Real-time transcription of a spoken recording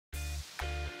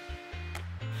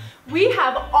We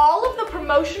have all of the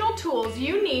promotional tools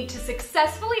you need to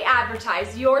successfully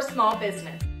advertise your small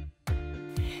business.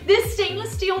 This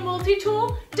stainless steel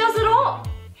multi-tool does it all.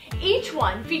 Each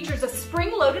one features a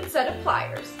spring-loaded set of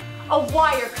pliers, a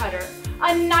wire cutter,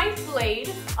 a knife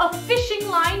blade, a fishing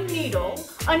line needle,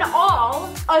 an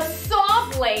awl, a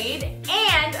saw blade,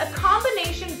 and a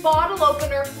combination bottle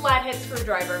opener flathead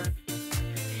screwdriver.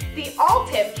 The awl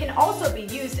tip can also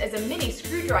be used as a mini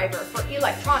screwdriver for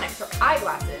electronics or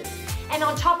eyeglasses. And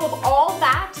on top of all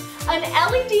that, an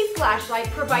LED flashlight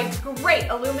provides great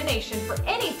illumination for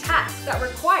any task that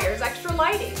requires extra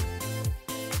lighting.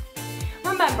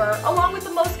 Remember, along with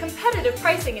the most competitive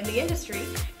pricing in the industry,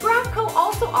 Graphco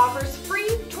also offers free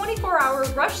 24-hour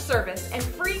rush service and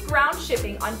free ground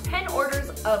shipping on pen orders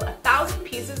of 1,000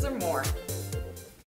 pieces or more.